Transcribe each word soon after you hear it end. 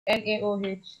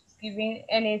NaOH is giving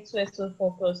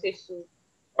Na2SO4 plus H2O.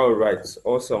 All right,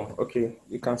 awesome. Okay,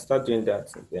 you can start doing that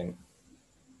then.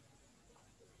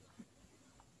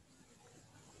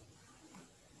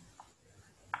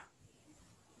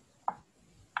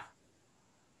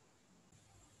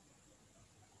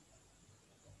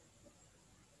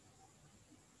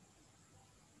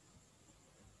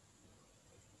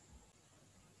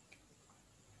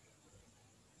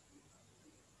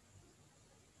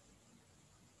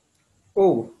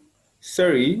 Oh,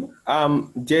 sorry.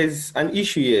 There's an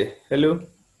issue here. Hello,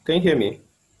 can you hear me?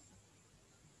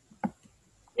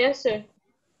 Yes, sir.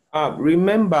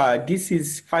 Remember, this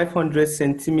is 500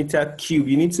 centimeter cube.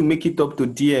 You need to make it up to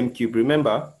dm cube.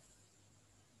 Remember,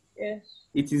 Yes.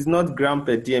 it is not gram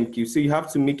per dm cube, so you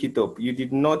have to make it up. You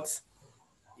did not.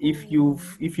 If you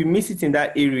miss it in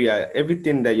that area,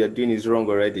 everything that you're doing is wrong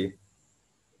already.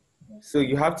 So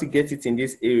you have to get it in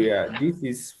this area. This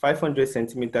is 500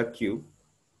 centimeter cube.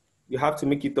 You have to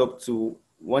make it up to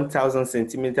 1000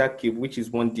 centimeter cube, which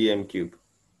is 1 dm cube.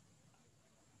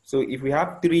 So if we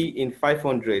have 3 in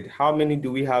 500, how many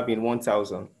do we have in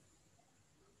 1000?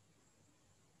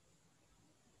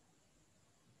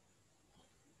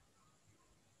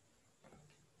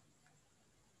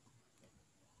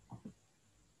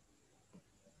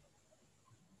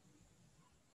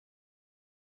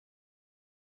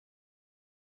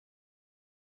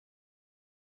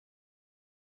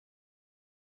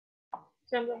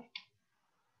 Seven.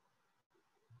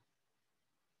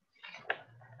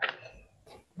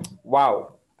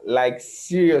 Wow, like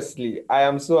seriously, I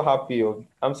am so happy.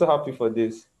 I'm so happy for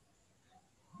this.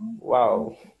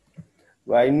 Wow.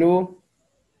 Well, I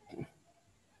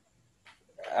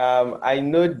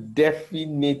know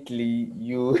definitely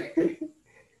you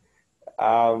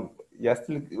you're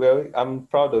still well. I'm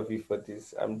proud of you for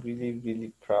this. I'm really,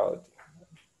 really proud.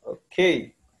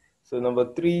 Okay. So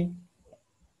number 3,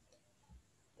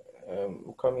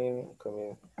 coming.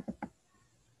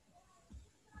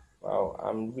 Wow,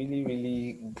 I'm really,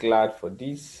 really glad for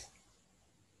this.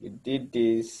 You did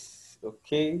this.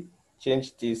 Okay.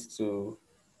 Change this to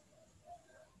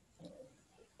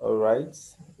all right.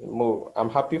 Mo, I'm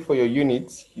happy for your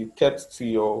unit. You kept to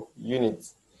your unit.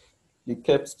 You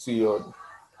kept to your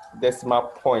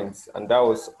decimal points, and that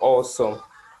was awesome.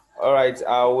 All right,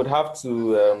 I would have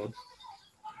to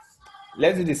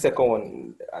let's do the second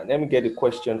one. Let me get the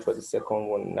question for the second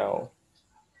one now.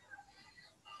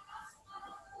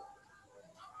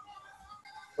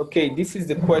 Okay, this is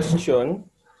the question.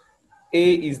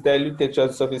 A is dilute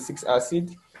tetrasulfate 6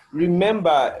 acid.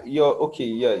 Remember your okay,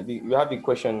 yeah, you have the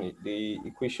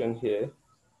equation here.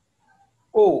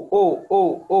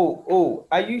 Oh.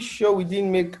 Are you sure we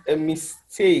didn't make a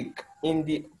mistake in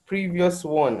the previous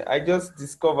one? I just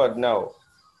discovered now.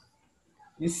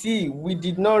 You see, we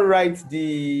did not write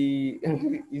the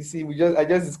you see, I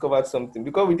just discovered something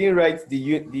because we didn't write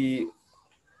we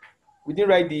didn't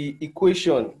write the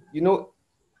equation. You know,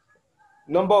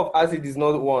 number of acid is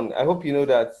not 1. I hope you know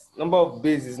that. Number of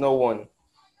base is not 1.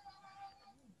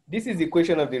 This is the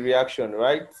equation of the reaction,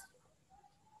 right?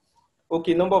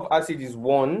 Okay, number of acid is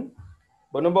 1,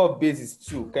 but number of base is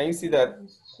 2. Can you see that?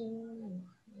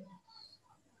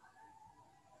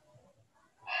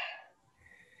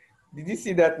 Did you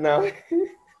see that now?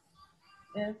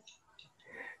 Yes.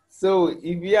 So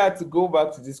if we had to go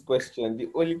back to this question, the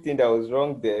only thing that was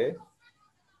wrong there,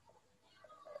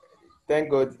 thank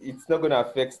God, it's not going to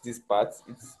affect this part.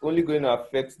 It's only going to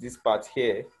affect this part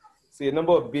here. So your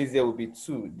number of base here will be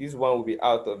 2. This one will be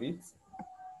out of it.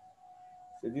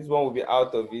 So this one will be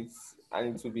out of it,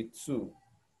 and it will be 2.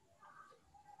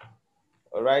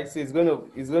 All right, so it's going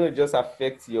to just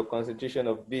affect your concentration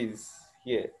of base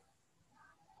here.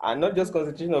 And not just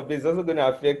concentration of base, it's also going to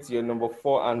affect your number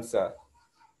 4 answer.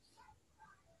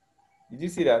 Did you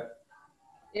see that?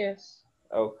 Yes.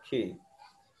 Okay.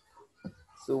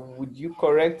 So would you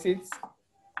correct it?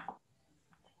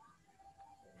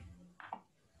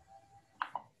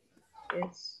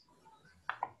 Yes.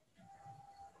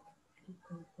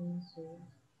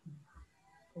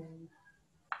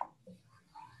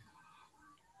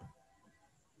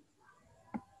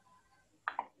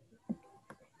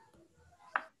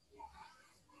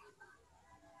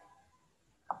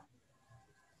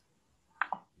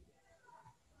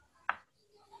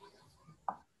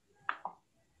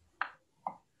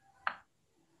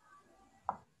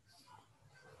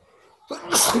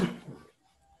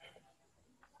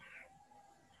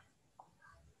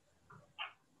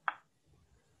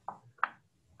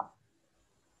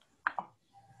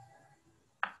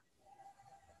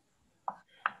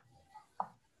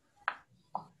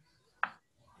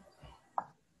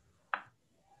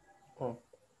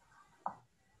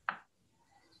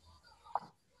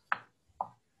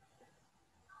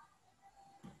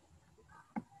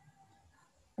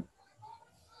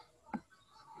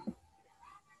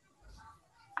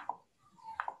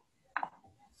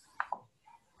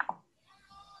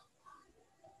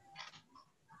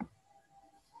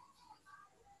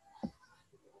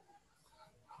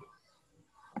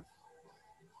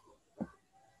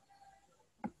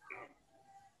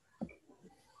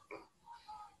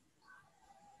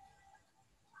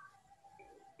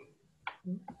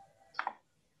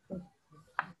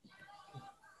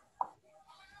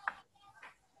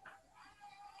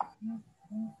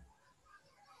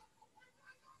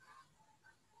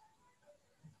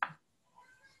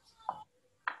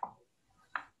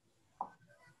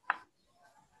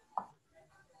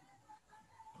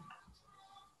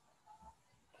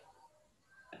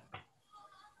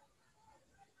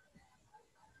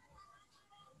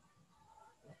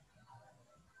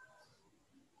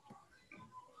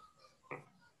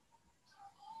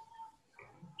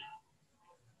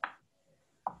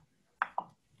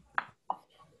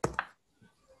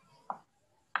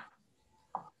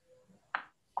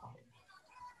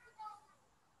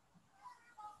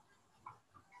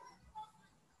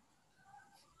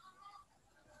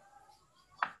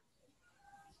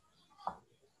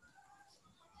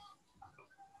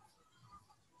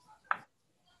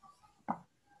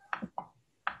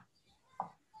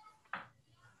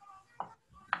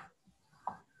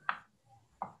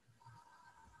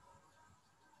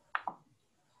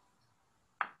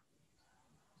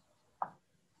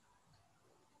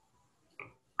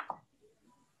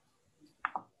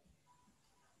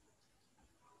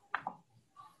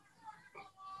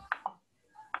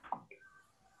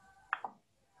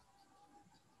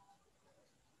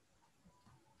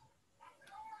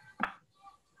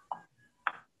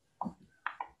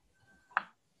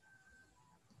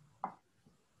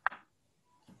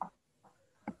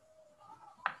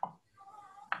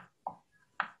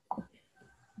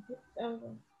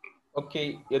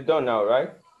 Okay, you're done now,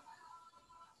 right?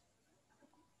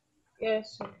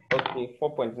 Yes. Okay,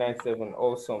 4.97.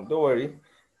 Awesome. Don't worry.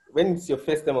 When it's your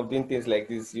first time of doing things like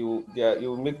this, you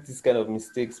make this kind of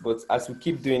mistakes, but as we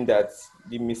keep doing that,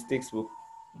 the mistakes will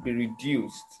be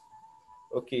reduced.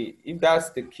 Okay, if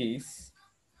that's the case,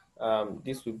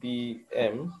 this would be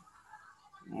m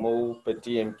mole per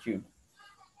dm cube.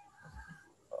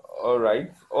 All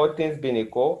right, all things being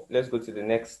equal, let's go to the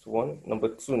next one, number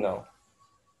 2 now.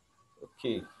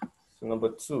 Okay, so number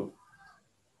 2.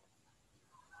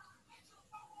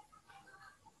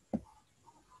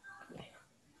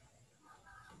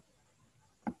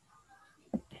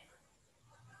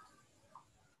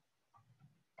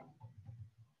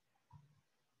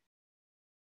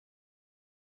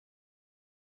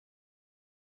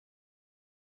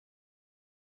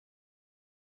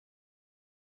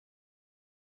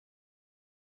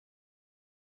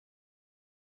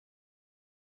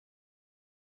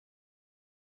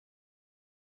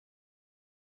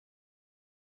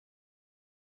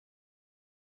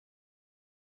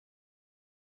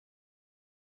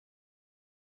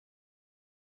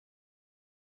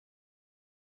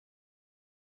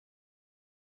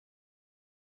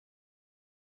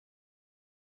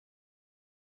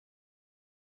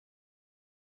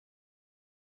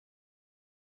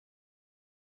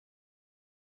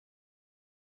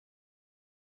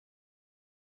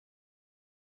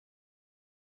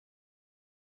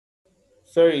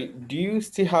 Sorry, do you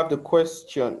still have the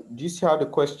question? Do you still have the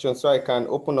question so I can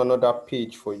open another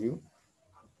page for you?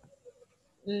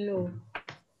 No.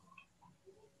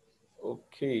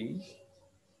 Okay.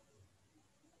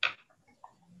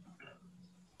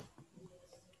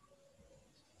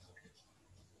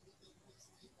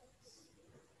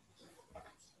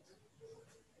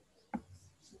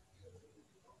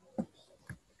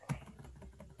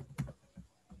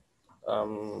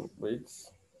 Wait.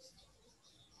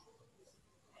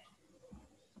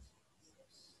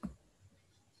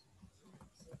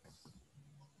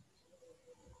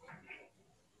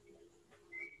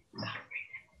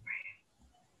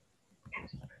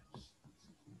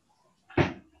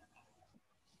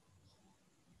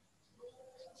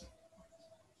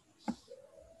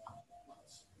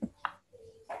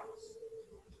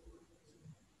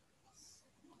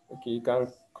 Okay, you can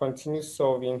continue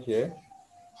solving here.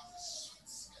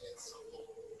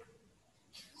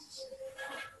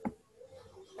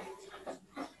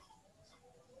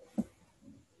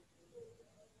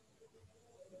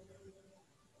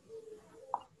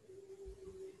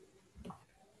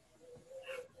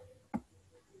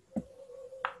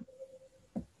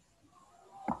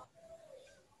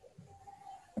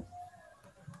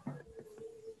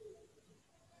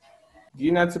 Do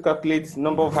you know how to calculate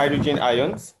number of hydrogen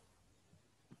ions?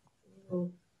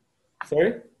 No.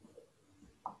 Sorry?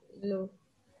 No.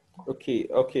 Okay,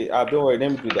 okay. Don't worry,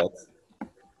 let me do that.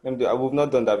 We've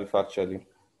not done that before, actually.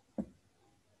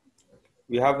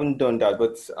 We haven't done that,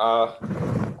 but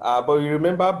you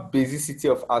remember basicity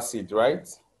of acid, right?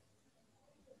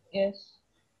 Yes.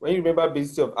 When you remember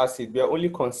basicity of acid, we are only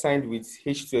concerned with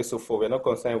H2SO4. We're not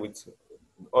concerned with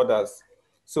others.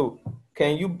 So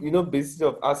can basicity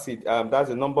of acid, that's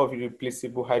the number of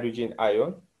irreplaceable hydrogen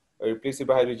ion, or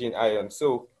replaceable hydrogen ion.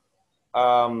 So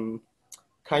can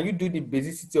you do the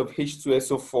basicity of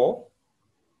H2SO4?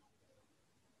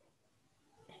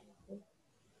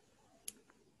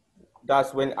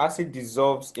 That's when acid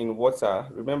dissolves in water.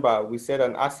 Remember, we said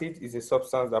an acid is a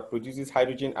substance that produces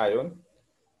hydrogen ion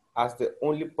as the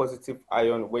only positive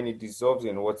ion when it dissolves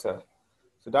in water.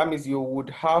 So that means you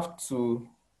would have to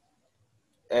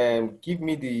give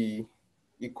me the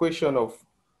equation of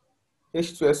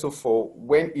H2SO4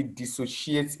 when it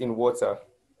dissociates in water.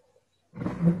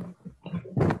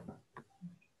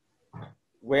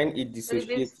 When it So the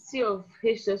dissociates. basicity of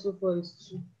H2SO4 is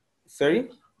 2. Sorry?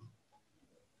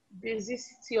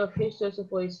 Basicity of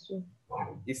H2SO4 is 2.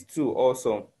 It's 2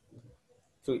 also.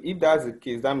 So if that's the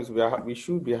case, that means we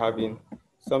should be having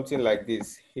something like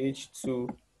this,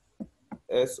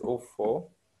 H2SO4.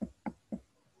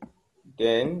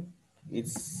 Then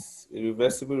it's a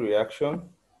reversible reaction.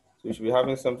 So we should be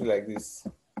having something like this,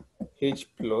 H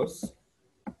plus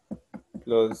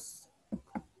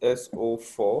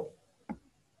SO4,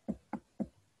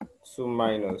 2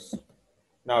 minus.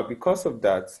 Now, because of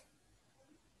that,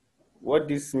 what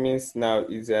this means now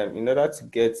is in order to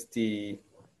get the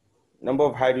number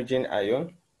of hydrogen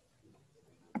ion,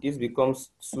 this becomes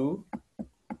 2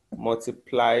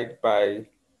 multiplied by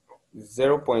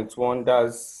 0.1,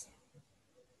 that's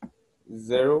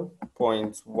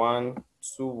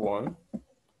 0.121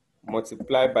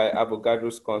 multiplied by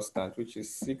Avogadro's constant, which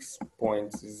is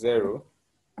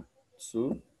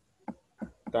 6.02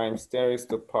 times 10 raised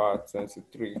to the power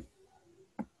 23.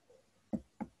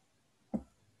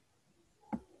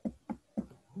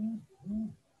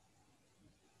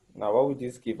 Now, what would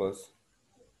this give us?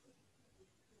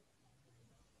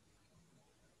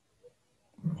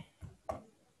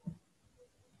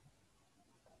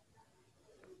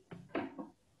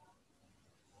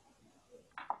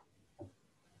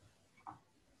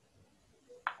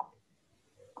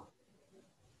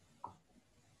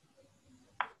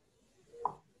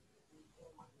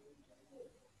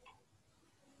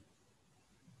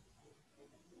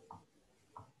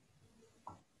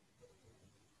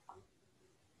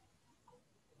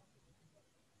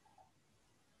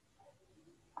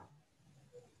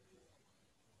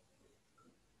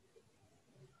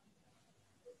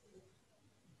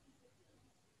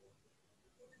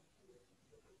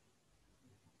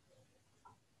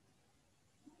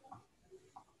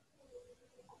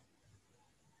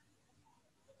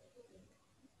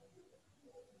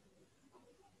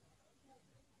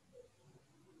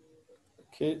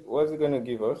 Okay, what's it going to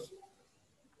give us?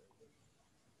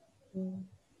 Mm.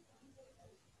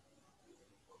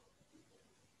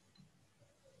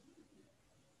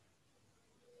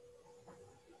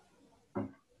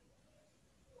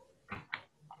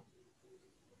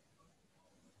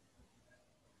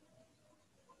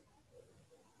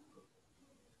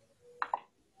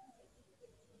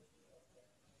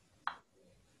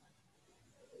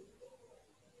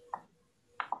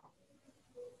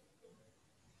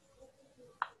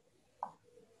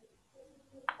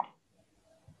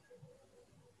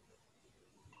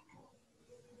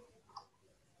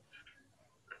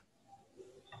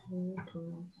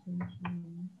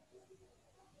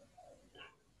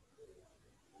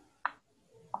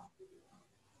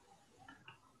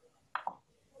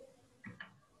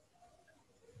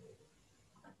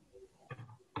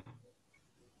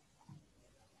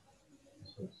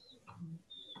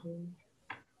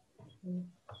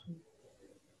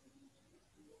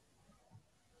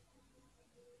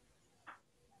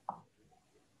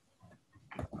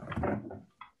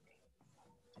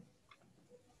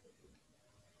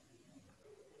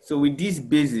 So with this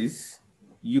basis,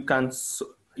 you can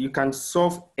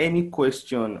solve any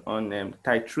question on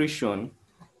titration,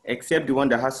 except the one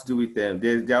that has to do with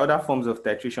there are other forms of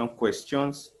titration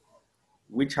questions,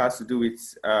 which has to do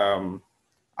with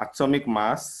atomic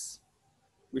mass,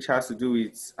 which has to do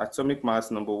with atomic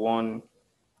mass number one,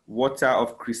 water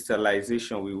of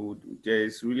crystallization. There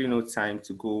is really no time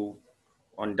to go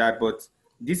on that, but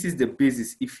this is the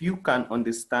basis. If you can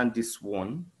understand this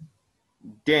one,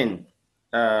 then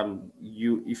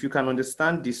if you can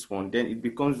understand this one, then it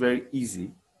becomes very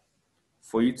easy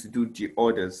for you to do the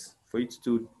others, for you to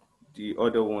do the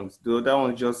other ones. The other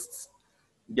ones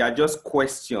they are just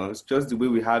questions, just the way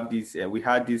we had this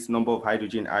number of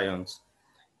hydrogen ions.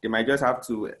 They might just have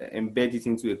to embed it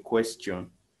into a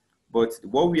question. But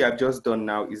what we have just done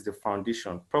now is the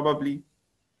foundation. Probably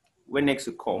when next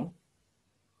you come,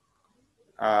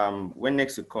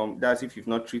 that's if you've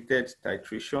not treated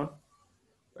titration,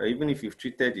 or even if you've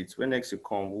treated it, when next you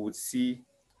come, we would see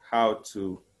how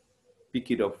to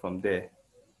pick it up from there.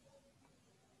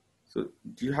 So,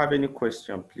 do you have any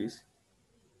question, please?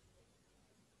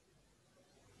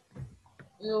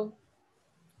 No.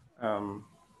 Um,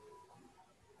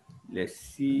 let's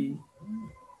see.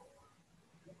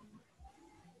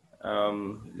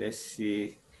 Let's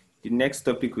see. The next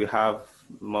topic we have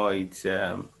more. It's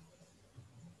the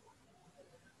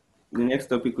next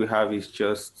topic we have is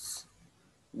just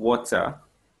water,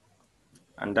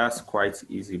 and that's quite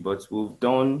easy. But we've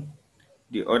done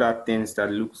the other things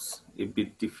that looks a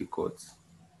bit difficult.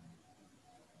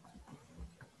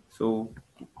 So,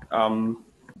 um,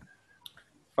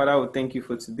 Father, we thank you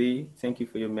for today. Thank you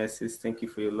for your message. Thank you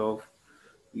for your love.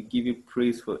 We give you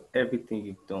praise for everything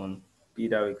you've done. Be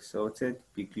thou exalted,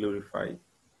 be glorified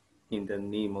in the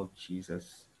name of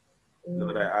Jesus.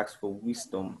 Lord, I Amen. ask for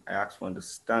wisdom. I ask for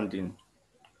understanding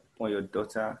upon your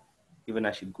daughter, even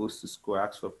as she goes to school. I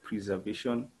ask for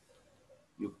preservation.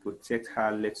 You protect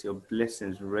her. Let your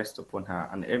blessings rest upon her.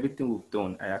 And everything we've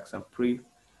done, I ask and pray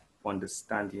for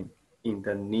understanding in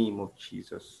the name of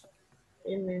Jesus.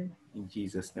 Amen. In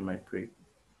Jesus' name I pray.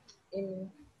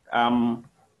 Amen. Um,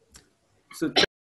 so